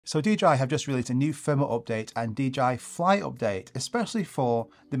So DJI have just released a new firmware update and DJI Fly update, especially for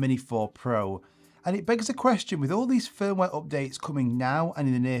the Mini 4 Pro. And it begs a question, with all these firmware updates coming now and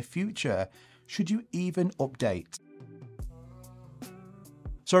in the near future, should you even update?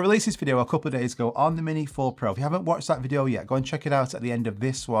 So I released this video a couple of days ago on the Mini 4 Pro. If you haven't watched that video yet, go and check it out at the end of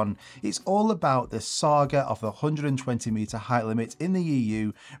this one. It's all about the saga of the 120-meter height limit in the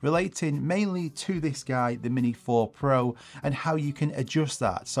EU, relating mainly to this guy, the Mini 4 Pro, and how you can adjust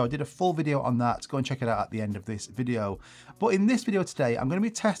that. So I did a full video on that. Go and check it out at the end of this video. But in this video today, I'm going to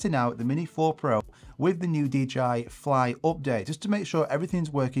be testing out the Mini 4 Pro with the new DJI Fly update, just to make sure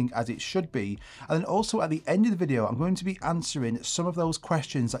everything's working as it should be. And then also at the end of the video, I'm going to be answering some of those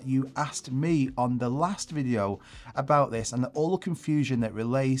questions that you asked me on the last video about this, and all the confusion that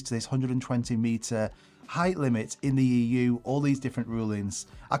relates to this 120-meter height limit in the EU, all these different rulings.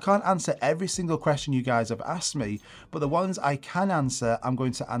 I can't answer every single question you guys have asked me, but the ones I can answer, I'm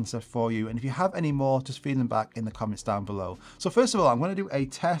going to answer for you. And if you have any more, just feed them back in the comments down below. So first of all, I'm going to do a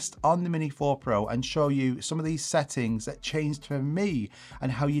test on the Mini 4 Pro and show you some of these settings that changed for me and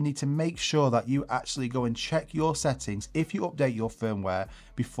how you need to make sure that you actually go and check your settings if you update your firmware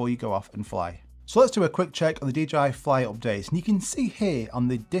before you go off and fly. So let's do a quick check on the DJI Fly updates, and you can see here on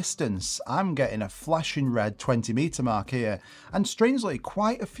the distance, I'm getting a flashing red 20-meter mark here, and strangely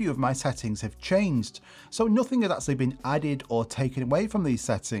quite a few of my settings have changed. So nothing has actually been added or taken away from these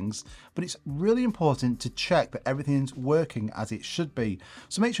settings, but it's really important to check that everything's working as it should be.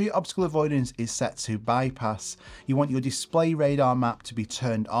 So make sure your obstacle avoidance is set to bypass. You want your display radar map to be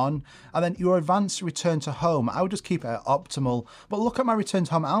turned on, and then your advanced return to home, I would just keep it at optimal. But look at my return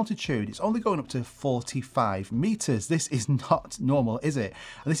to home altitude, it's only going up to 45 meters. This is not normal, is it?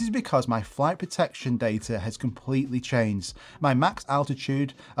 And this is because my flight protection data has completely changed. My max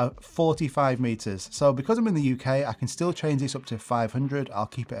altitude are 45 meters. So because I'm in the UK, I can still change this up to 500. I'll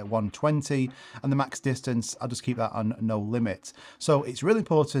keep it at 120, and the max distance, I'll just keep that on no limit. So it's really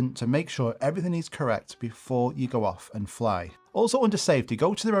important to make sure everything is correct before you go off and fly. Also, under safety,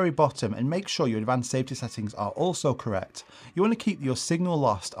 go to the very bottom and make sure your advanced safety settings are also correct. You want to keep your signal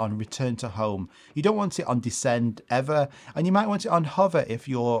lost on return to home. You don't want it on descend ever, and you might want it on hover if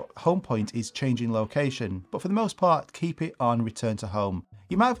your home point is changing location. But for the most part, keep it on return to home.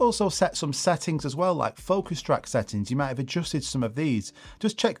 You might have also set some settings as well, like focus track settings. You might have adjusted some of these.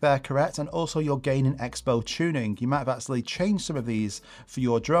 Just check they're correct, and also your gain and expo tuning. You might have actually changed some of these for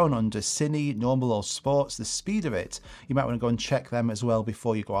your drone under Cine, normal or sports, the speed of it. You might want to go and check them as well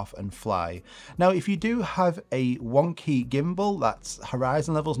before you go off and fly. Now, if you do have a wonky gimbal, that's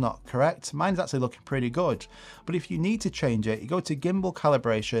horizon level's not correct. Mine's actually looking pretty good. But if you need to change it, you go to gimbal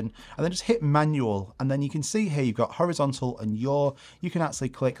calibration and then just hit manual, and then you can see here you've got horizontal and yaw. You can actually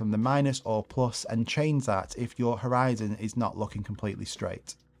click on the minus or plus and change that if your horizon is not looking completely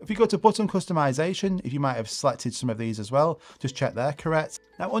straight. If you go to button customization, if you might have selected some of these as well, just check they're correct.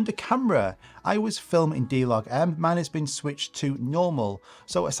 Now under camera, I always film in D-Log-M, mine has been switched to normal.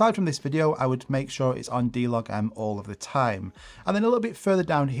 So aside from this video, I would make sure it's on D-Log-M all of the time. And then a little bit further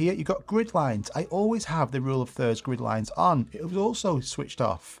down here, you've got grid lines. I always have the rule of thirds grid lines on. It was also switched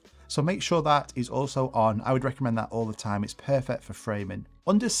off. So make sure that is also on. I would recommend that all the time. It's perfect for framing.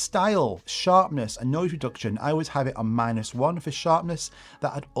 Under style, sharpness and noise reduction, I always have it on -1 for sharpness.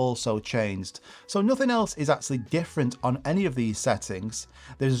 That had also changed. So nothing else is actually different on any of these settings.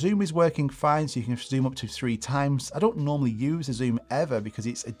 The zoom is working fine, so you can zoom up to 3 times. I don't normally use a zoom ever because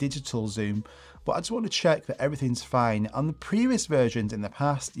it's a digital zoom, but I just want to check that everything's fine. On the previous versions in the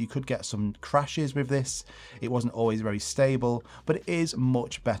past, you could get some crashes with this. It wasn't always very stable, but it is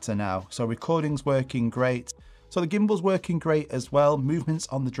much better now. So recording's working great. So the gimbal's working great as well. Movements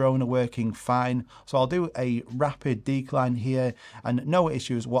on the drone are working fine. So I'll do a rapid decline here, and no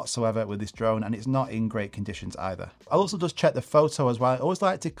issues whatsoever with this drone, and it's not in great conditions either. I'll also just check the photo as well. I always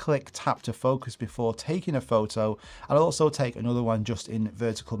like to click tap to focus before taking a photo, and I'll also take another one just in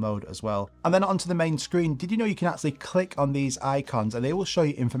vertical mode as well. And then onto the main screen, did you know you can actually click on these icons and they will show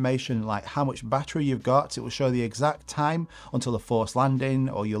you information like how much battery you've got. It will show the exact time until a forced landing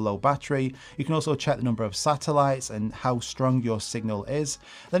or your low battery. You can also check the number of satellites and how strong your signal is.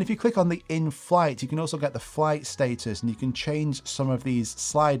 Then if you click on the in-flight, you can also get the flight status, and you can change some of these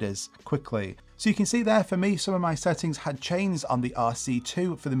sliders quickly. So you can see there, for me, some of my settings had changed on the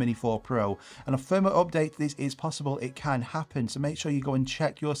RC2 for the Mini 4 Pro, and a firmware update, this is possible, it can happen, so make sure you go and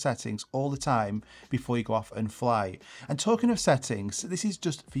check your settings all the time before you go off and fly. And talking of settings, this is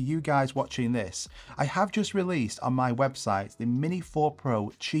just for you guys watching this. I have just released on my website the Mini 4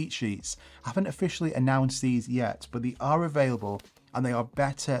 Pro cheat sheets. I haven't officially announced these yet, but they are available and they are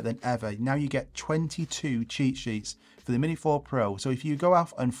better than ever. Now you get 22 cheat sheets for for the Mini 4 Pro. So if you go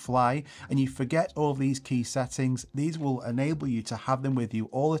off and fly and you forget all of these key settings, these will enable you to have them with you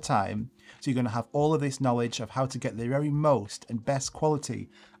all the time. So you're going to have all of this knowledge of how to get the very most and best quality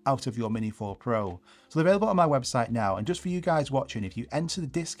out of your Mini 4 Pro. So they're available on my website now, and just for you guys watching, if you enter the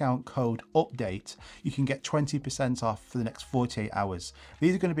discount code UPDATE, you can get 20% off for the next 48 hours.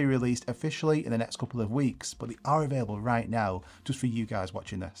 These are going to be released officially in the next couple of weeks, but they are available right now just for you guys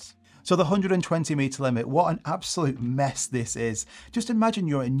watching this. So the 120 meter limit, what an absolute mess this is. Just imagine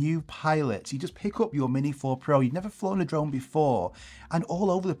you're a new pilot, you just pick up your Mini 4 Pro, you've never flown a drone before, and all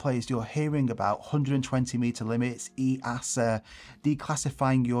over the place you're hearing about 120 meter limits, EASA,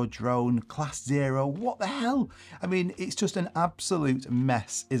 declassifying your drone, class 0, what the hell? I mean, it's just an absolute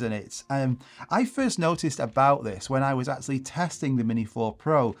mess, isn't it? I first noticed about this when I was actually testing the Mini 4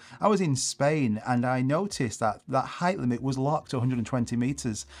 Pro. I was in Spain and I noticed that that height limit was locked to 120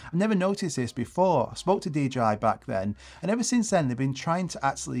 meters. I've never noticed this before. I spoke to DJI back then, and ever since then they've been trying to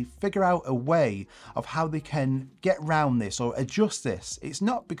actually figure out a way of how they can get around this or adjust this. It's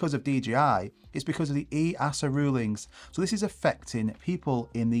not because of DJI, it's because of the EASA rulings. So this is affecting people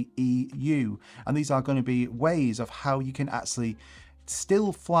in the EU, and these are going to be ways of how you can actually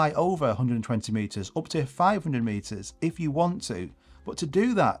still fly over 120 meters, up to 500 meters if you want to. But to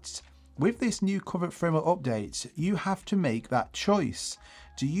do that, with this new current firmware update, you have to make that choice.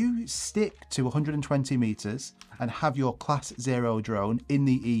 Do you stick to 120 meters and have your class 0 drone in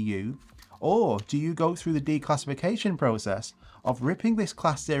the EU? Or do you go through the declassification process of ripping this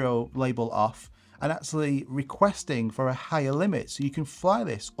class 0 label off and actually requesting for a higher limit so you can fly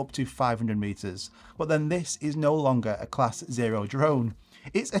this up to 500 meters? But then this is no longer a class 0 drone.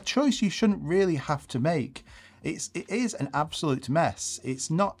 It's a choice you shouldn't really have to make. It is an absolute mess.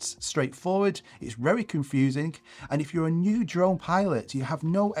 It's not straightforward, it's very confusing, and if you're a new drone pilot, you have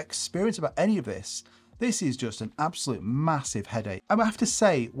no experience about any of this, this is just an absolute massive headache. I have to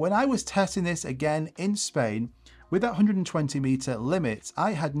say, when I was testing this again in Spain, with that 120 meter limit,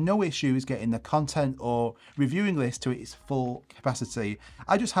 I had no issues getting the content or reviewing this to its full capacity.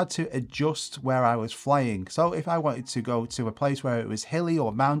 I just had to adjust where I was flying. So if I wanted to go to a place where it was hilly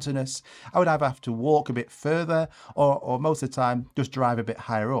or mountainous, I would either have to walk a bit further or most of the time just drive a bit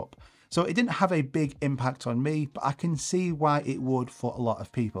higher up. So it didn't have a big impact on me, but I can see why it would for a lot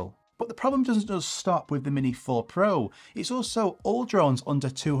of people. But the problem doesn't just stop with the Mini 4 Pro, it's also all drones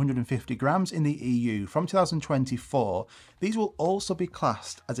under 250 grams in the EU. From 2024, these will also be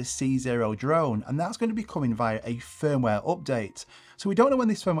classed as a C0 drone, and that's going to be coming via a firmware update. So we don't know when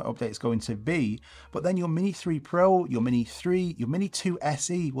this firmware update is going to be, but then your Mini 3 Pro, your Mini 3, your Mini 2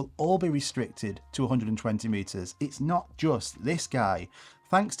 SE will all be restricted to 120 meters. It's not just this guy.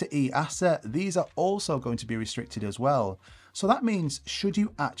 Thanks to EASA, these are also going to be restricted as well. So that means, should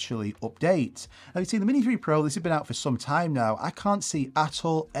you actually update? Now you see the Mini 3 Pro, this has been out for some time now. I can't see at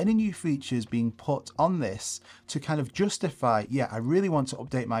all any new features being put on this to kind of justify, yeah, I really want to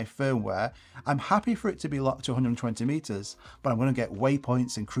update my firmware. I'm happy for it to be locked to 120 meters, but I'm going to get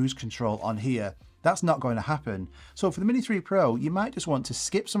waypoints and cruise control on here. That's not going to happen. So for the Mini 3 Pro, you might just want to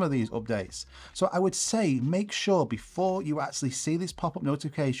skip some of these updates. So I would say make sure before you actually see this pop-up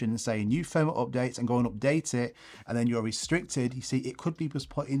notification and say new firmware updates and go and update it, and then you're restricted, you see it could be just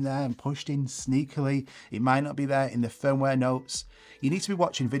put in there and pushed in sneakily. It might not be there in the firmware notes. You need to be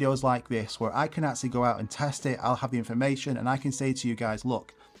watching videos like this where I can actually go out and test it. I'll have the information and I can say to you guys,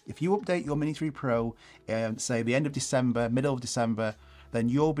 look, if you update your Mini 3 Pro, say the end of December, middle of December, then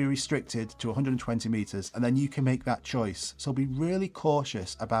you'll be restricted to 120 meters, and then you can make that choice. So be really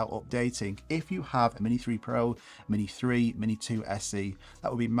cautious about updating if you have a Mini 3 Pro, Mini 3, Mini 2 SE. That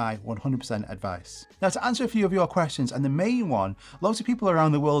would be my 100% advice. Now to answer a few of your questions, and the main one, loads of people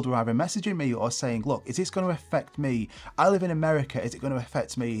around the world were either messaging me or saying, look, is this going to affect me? I live in America, is it going to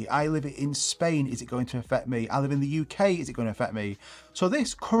affect me? I live in Spain, is it going to affect me? I live in the UK, is it going to affect me? So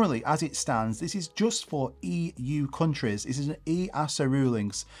this currently, as it stands, this is just for EU countries. This is an EASA rulings.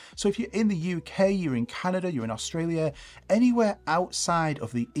 So if you're in the UK, you're in Canada, you're in Australia, anywhere outside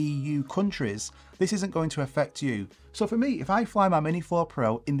of the EU countries, this isn't going to affect you. So for me, if I fly my Mini 4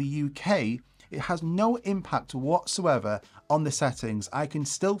 Pro in the UK, it has no impact whatsoever on the settings. I can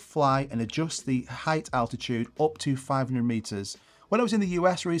still fly and adjust the height altitude up to 500 meters. When I was in the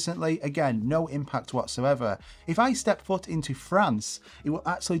US recently, again, no impact whatsoever. If I step foot into France, it will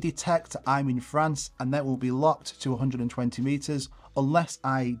actually detect I'm in France and that will be locked to 120 meters unless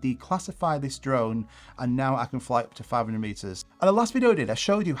I declassify this drone, and now I can fly up to 500 meters. And the last video I did, I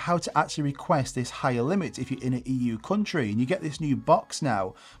showed you how to actually request this higher limit if you're in an EU country, and you get this new box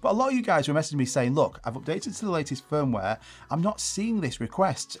now. But a lot of you guys were messaging me saying, look, I've updated to the latest firmware, I'm not seeing this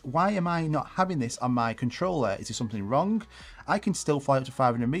request. Why am I not having this on my controller? Is there something wrong? I can still fly up to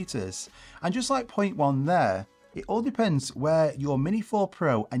 500 meters. And just like point one there, it all depends where your Mini 4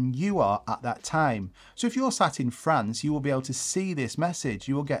 Pro and you are at that time. So if you're sat in France, you will be able to see this message.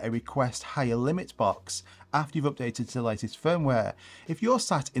 You will get a request higher limit box after you've updated to the latest firmware. If you're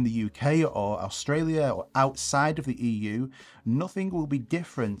sat in the UK or Australia or outside of the EU, nothing will be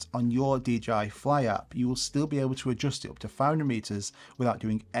different on your DJI Fly app. You will still be able to adjust it up to 500 meters without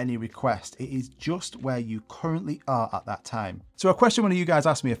doing any request. It is just where you currently are at that time. So a question one of you guys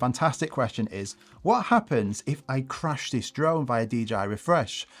asked me, a fantastic question, is what happens if I crash this drone via DJI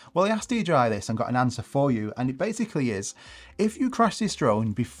Refresh? Well, I asked DJI this and got an answer for you, and it basically is, if you crash this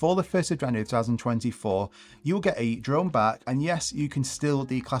drone before the 1st of January 2024, you'll get a drone back, and yes, you can still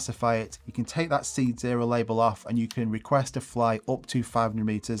declassify it. You can take that C0 label off and you can request to fly up to 500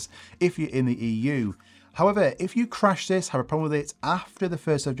 meters if you're in the EU. However, if you crash this, have a problem with it after the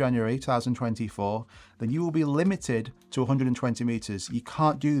 1st of January 2024, then you will be limited to 120 meters. You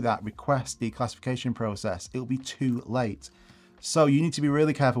can't do that request declassification process. It'll be too late. So you need to be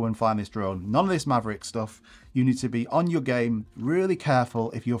really careful when flying this drone. None of this Maverick stuff. You need to be on your game, really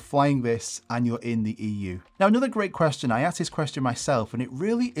careful if you're flying this and you're in the EU. Now, another great question, I asked this question myself and it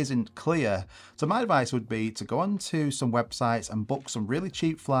really isn't clear. So my advice would be to go onto some websites and book some really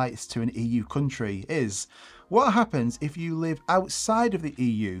cheap flights to an EU country. Is what happens if you live outside of the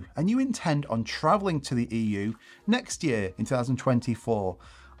EU and you intend on traveling to the EU next year in 2024?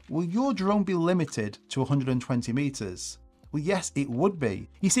 Will your drone be limited to 120 meters? Well, yes, it would be.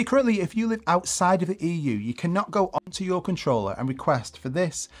 You see, currently, if you live outside of the EU, you cannot go onto your controller and request for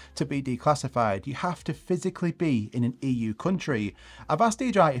this to be declassified. You have to physically be in an EU country. I've asked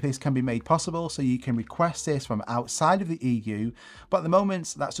DJI if this can be made possible so you can request this from outside of the EU, but at the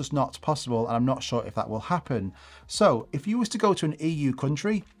moment, that's just not possible, and I'm not sure if that will happen. So, if you was to go to an EU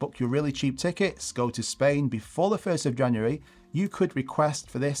country, book your really cheap tickets, go to Spain before the 1st of January, you could request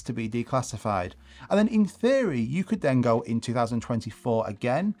for this to be declassified. And then in theory, you could then go in 2024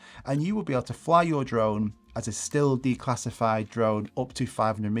 again, and you will be able to fly your drone as a still declassified drone up to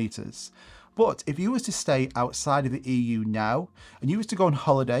 500 meters. But if you was to stay outside of the EU now, and you was to go on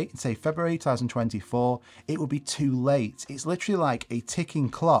holiday in say February 2024, it would be too late. It's literally like a ticking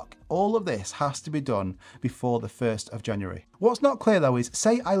clock. All of this has to be done before the 1st of January. What's not clear though is,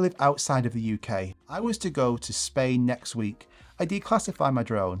 say I live outside of the UK, I was to go to Spain next week, I declassify my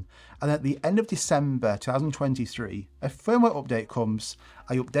drone, and at the end of December 2023, a firmware update comes,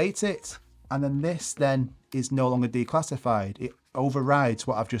 I update it, and then this then is no longer declassified. It overrides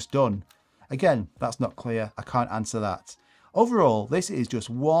what I've just done. Again, that's not clear, I can't answer that. Overall, this is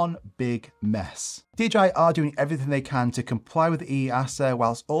just one big mess. DJI are doing everything they can to comply with the EASA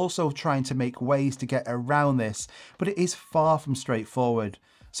whilst also trying to make ways to get around this, but it is far from straightforward.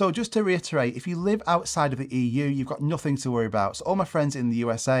 So just to reiterate, if you live outside of the EU, you've got nothing to worry about. So all my friends in the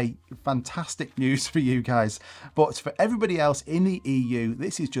USA, fantastic news for you guys. But for everybody else in the EU,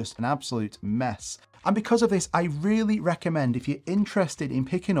 this is just an absolute mess. And because of this, I really recommend, if you're interested in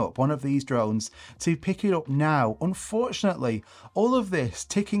picking up one of these drones, to pick it up now. Unfortunately, all of this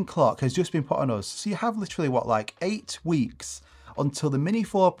ticking clock has just been put on us. So you have literally, what, like 8 weeks until the Mini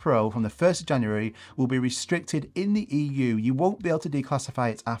 4 Pro from the 1st of January will be restricted in the EU. You won't be able to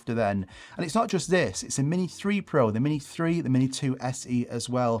declassify it after then. And it's not just this, it's the Mini 3 Pro, the Mini 3, the Mini 2 SE as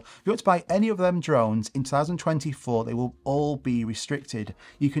well. If you want to buy any of them drones in 2024, they will all be restricted.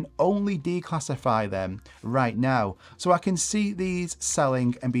 You can only declassify them right now. So I can see these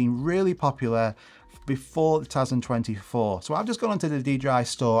selling and being really popular before 2024. So I've just gone onto the DJI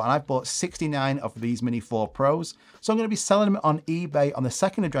store and I've bought 69 of these Mini 4 Pros. So I'm going to be selling them on eBay on the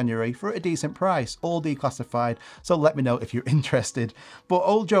 2nd of January for a decent price, all declassified. So let me know if you're interested. But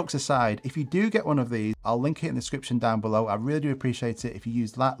all jokes aside, if you do get one of these, I'll link it in the description down below. I really do appreciate it if you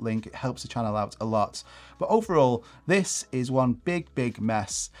use that link. It helps the channel out a lot. But overall, this is one big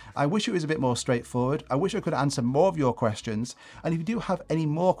mess. I wish it was a bit more straightforward. I wish I could answer more of your questions. And if you do have any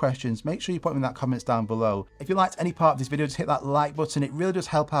more questions, make sure you put them in that comments down below. If you liked any part of this video, just hit that like button. It really does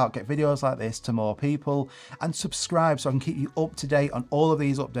help out get videos like this to more people, and subscribe so I can keep you up to date on all of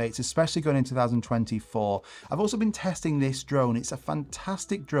these updates, especially going into 2024. I've also been testing this drone. It's a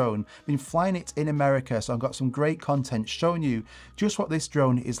fantastic drone. Been flying it in America America, so I've got some great content showing you just what this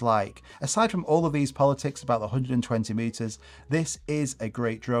drone is like. Aside from all of these politics about the 120 meters, this is a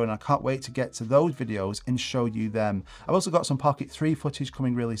great drone. I can't wait to get to those videos and show you them. I've also got some Pocket 3 footage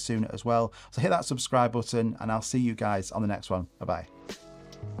coming really soon as well, so hit that subscribe button and I'll see you guys on the next one. Bye bye.